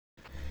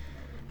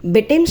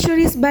Bedtime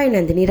stories by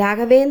Nandhini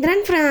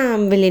Ragavendiran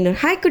from Villanur.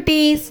 Hi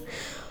cuties!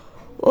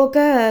 ఒక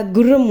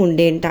గుర్రం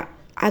ఉండేంట.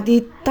 అది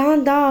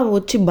తాందా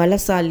వచ్చి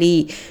బలశాలి,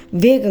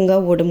 వేగంగా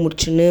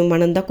ఓడముడుచును,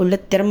 మనందా కొల్ల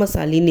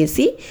తిరమశాలి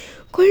అనేసి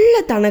కొల్ల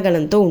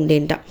తనగలంతో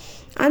ఉండేంట.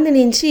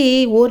 అందునుంచి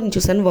ఓరిని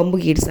చూసాను వంబు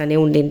గీడ్సానే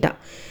ఉండేంట.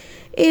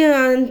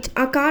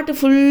 ఆ కాటు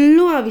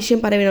ఫుల్లు ఆ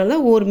విషయం పరవిన వల్ల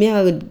ఓర్మి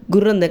ఆ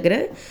గుర్రం దగ్గర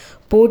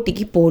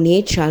పోటీకి పోనే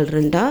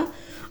చాలరంట.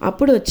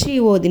 అప్పుడు వచ్చి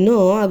ఓ దినం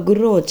ఆ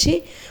గుర్రం వచ్చి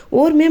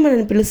ఓర్మే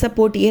మనని పిలుస్తా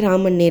పోటీయే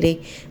రామన్నేరే,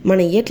 మన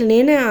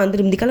ఎట్లనైనా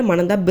అందరి ముందుకల్లా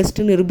మనందా బెస్ట్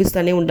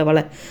నిరూపిస్తూనే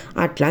ఉండవాళ్ళ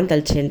అట్లా అని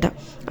తలిచేంట.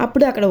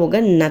 అప్పుడు అక్కడ ఒక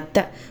నత్త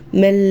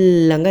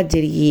మెల్లంగా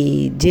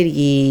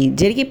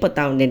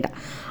జరిగిపోతా ఉండేంట.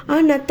 ఆ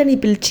నత్తని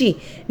పిలిచి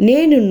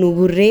నేను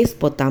నువ్వు రేస్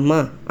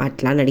పోతామా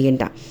అట్లా అని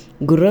అడిగంట.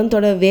 గుర్రం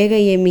తోడ వేగ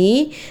ఏమి,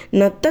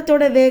 నత్త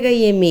తోడ వేగ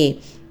ఏమి.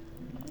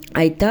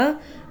 అయితే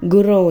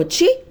గుర్రం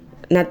వచ్చి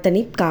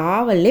నత్తని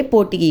కావాలనే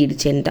పోటీకి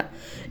ఈడ్చేంట.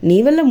 నీ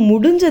వల్ల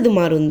ముడుంజదు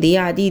మారుంది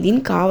అది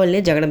దీని కావాలనే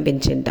జగడం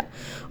పెంచేంట.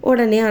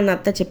 ఉడనే ఆ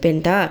నత్త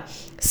చెప్పేంట,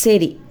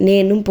 సరి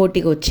నేను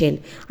పోటీకి వచ్చాను,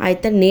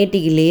 అయితే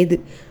నేటికి లేదు,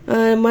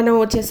 మనం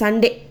వచ్చే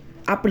సండే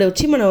అప్పుడు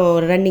వచ్చి మనం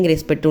రన్నింగ్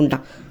రేస్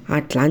పెట్టుంటాం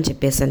అట్లా అని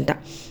చెప్పేసంట.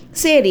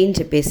 సరి అని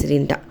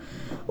చెప్పేసిరింట.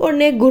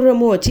 ఉడనే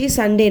గుర్రము వచ్చి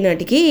సండే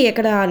నాటికి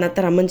ఎక్కడ ఆ నత్త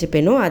రమ్మని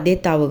చెప్పానో అదే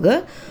తావుగా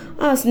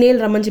ఆ స్నేల్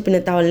రమ్మని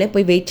చెప్పిన తావులనే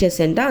పోయి వెయిట్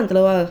చేసేంట.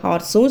 అంతలో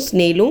హార్సు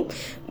స్నేలు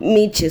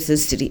మీట్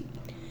చేసేసిరి.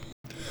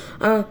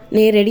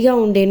 నేను రెడీగా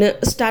ఉండేను,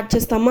 స్టార్ట్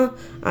చేస్తామా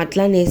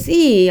అట్లా అనేసి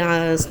ఆ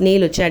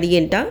స్నేల్ వచ్చి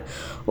అడిగేంట.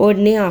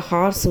 ఉడనే ఆ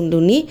హార్స్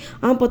ఉండుని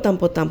పోతాం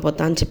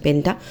అని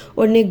చెప్పేంట.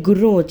 ఉడనే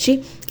గుర్రం వచ్చి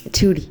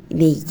చూడి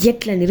నీ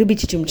ఎట్లా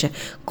నిరూపించి చూంచా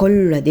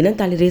కొల్ల దినం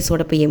తల్లి రేసు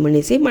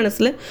ఓడపోయేమనేసి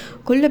మనసులో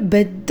కొల్ల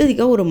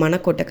పెద్దదిగా ఒక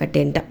మనకొట్ట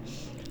కట్టేంట.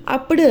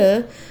 అప్పుడు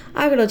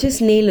అక్కడ వచ్చి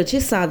స్నేల్ వచ్చి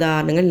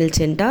సాధారణంగా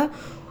నిలిచేంట.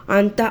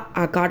 అంతా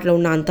ఆ కాట్లో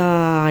ఉన్న అంతా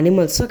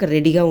అనిమల్స్ అక్కడ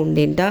రెడీగా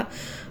ఉండేంట.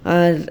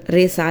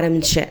 రేస్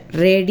ఆరంభించా.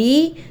 రెడీ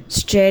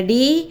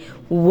స్టడీ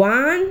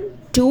 1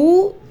 2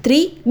 3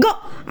 గో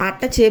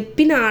అట్లా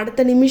చెప్పిన ఆడత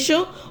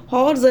నిమిషం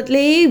హార్స్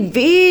అట్లే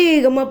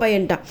వేగమా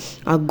పోయంట.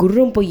 ఆ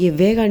గుర్రం పోయే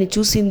వేగాన్ని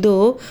చూసిందో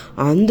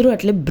అందరూ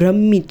అట్లే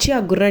భ్రమించి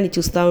ఆ గుర్రాన్ని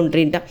చూస్తూ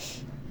ఉంటారంట.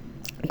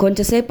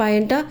 కొంచెంసేపు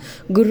అయ్యంట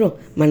గుర్రం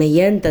మన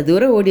ఎంత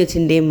దూరం ఓడి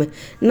వచ్చిండేం,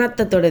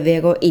 నత్తతోడ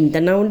వేగం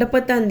ఇంతనా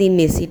ఉండపోతాను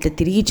దీన్నేసి ఇట్లా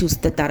తిరిగి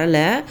చూస్తే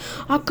తరలే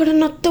అక్కడ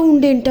నత్త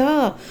ఉండేంట.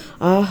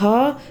 ఆహా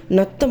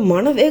నత్త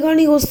మన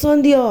వేగానికి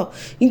వస్తుందియా,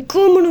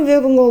 ఇంకో మనం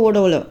వేగంగా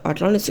ఓడవలే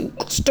అట్లా అనేసి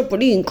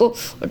కష్టపడి ఇంకో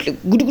అట్లా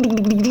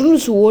గుడుగుడు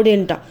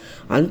ఓడేంట.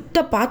 అంత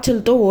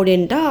పాచలతో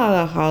ఓడేంట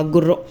ఆ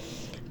గుర్రం.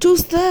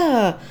 చూస్తే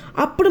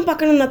అప్పుడు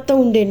పక్కన నత్త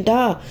ఉండేంట.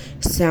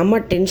 శ్యామ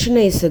టెన్షన్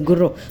వేసే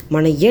గుర్రం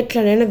మన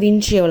ఎట్లనైనా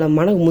వించేవాళ్ళ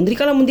మనకు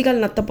ముందుకాల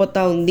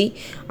నత్తపోతా ఉంది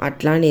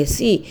అట్లా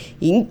అనేసి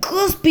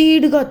ఇంకో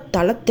స్పీడ్గా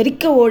తల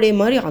తెరిక్క ఓడే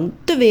మరి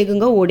అంత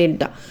వేగంగా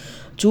ఓడేంట.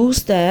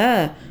 చూస్తే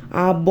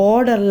ఆ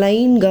బార్డర్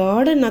లైన్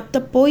గాడ నత్త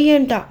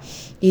పోయేంట.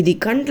 ఇది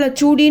కంట్ల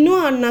చూడిను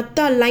ఆ నత్త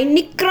ఆ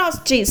లైన్ని క్రాస్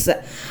చేసా.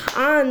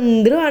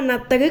 అందరూ ఆ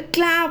నత్తగా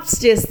క్లాప్స్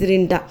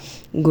చేస్తారింట.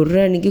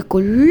 గుర్రానికి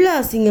కొల్ల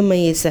అసింగం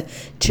అయ్యేసా.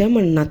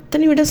 మన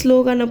నత్తని విడ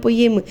స్లోగాన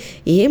పోయేము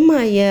ఏమ్మా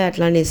అయ్యా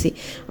అట్లా అనేసి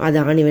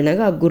దాని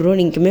వినగా ఆ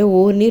గుర్రం ఇంకమే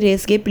ఓర్ని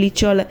రేస్కే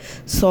పిలిచోవాలి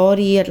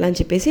సారీ అట్లా అని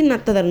చెప్పేసి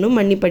నత్తదన్ను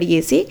మన్ని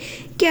పడిగేసి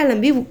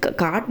కెలంబి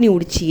కాట్ని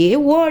ఉడిచి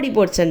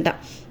ఓడిపోడ్చంట.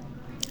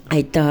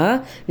 అయితే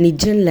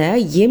నిజంలో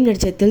ఏం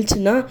నడిచే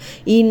తెలిసినా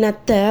ఈ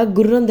నత్త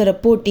గుర్రం ధర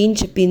పోటీ అని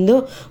చెప్పిందో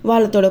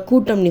వాళ్ళతోడ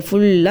కూటమిని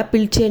ఫుల్లా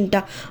పిలిచేంట.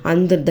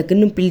 అందరి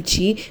దగ్గరను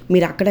పిలిచి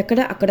మీరు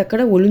అక్కడక్కడ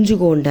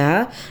ఒలుంజుకోండా,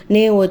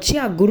 నేను వచ్చి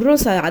ఆ గుర్రం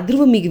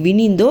అదురువు మీకు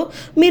వినిందో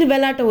మీరు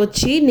వెలాట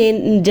వచ్చి నేను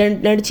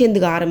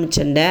నడిచేందుకు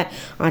ఆరంభించండి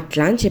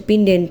అట్లా అని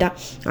చెప్పిండేంట.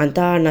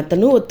 అంతా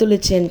నత్తను ఒత్తులు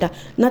వచ్చేంట.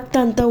 నత్త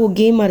అంతా ఓ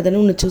గేమ్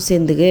ఆడదను నువ్వు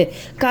చూసేందుకు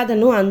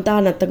కాదను అంతా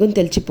నత్తగుని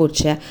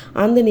తెలిసిపోడ్చా.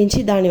 అందు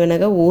నుంచి దాని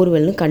వెనక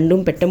ఓర్వెల్ను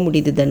కండం పెట్ట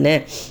ముడిదు దాన్ని.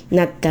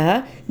 నత్త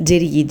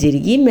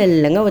జరిగి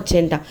మెల్లంగా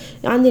వచ్చేంట.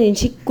 అందు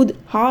నుంచి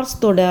హార్స్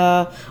తోడ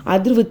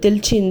అదురువు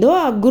తెలిచిందో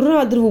ఆ గుర్రం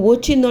అదురువు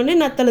వచ్చిందోనే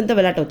నత్తలంతా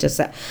వెలాట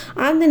వచ్చేస్తా.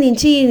 అందు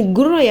నుంచి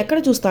గుర్రం ఎక్కడ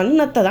చూస్తాను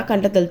నత్తదా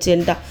కంట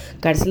తెలిచేంట.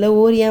 కడిసిలో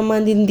ఓరి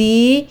ఏమందింది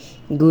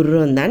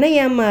గుర్రం தானே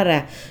ஏமாற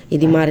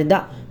இது மாதிரி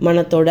தான்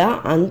మనతోడ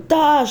అంత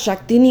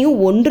శక్తిని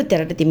ఒండ్రు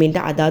తిరగతిమేంట.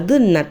 అదాదు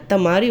నత్త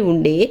మారి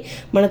ఉండే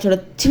మనతోడ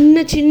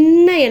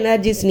చిన్న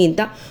ఎనర్జీస్ని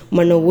ఇంత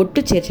మన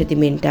ఒట్టు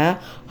చేర్చతిమేంట.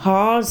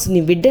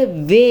 హార్స్ని విడ్డ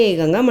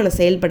వేగంగా మన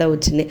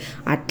செயல்பడవచ్చునే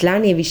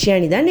అట్లానే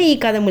విషయాన్ని దాన్ని ఈ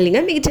కథ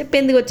మూలంగా మీకు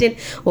చెప్పేందుకు వచ్చాను.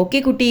 ఓకే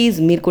కుటీస్,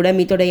 మీరు కూడా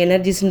మీతోడ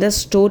ఎనర్జీస్ని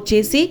స్టోర్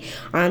చేసి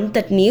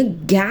అంతటిని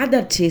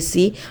గ్యాదర్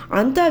చేసి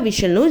అంత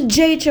విషయంలో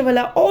జయించవల.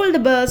 All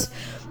the best,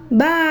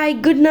 bye,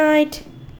 good night.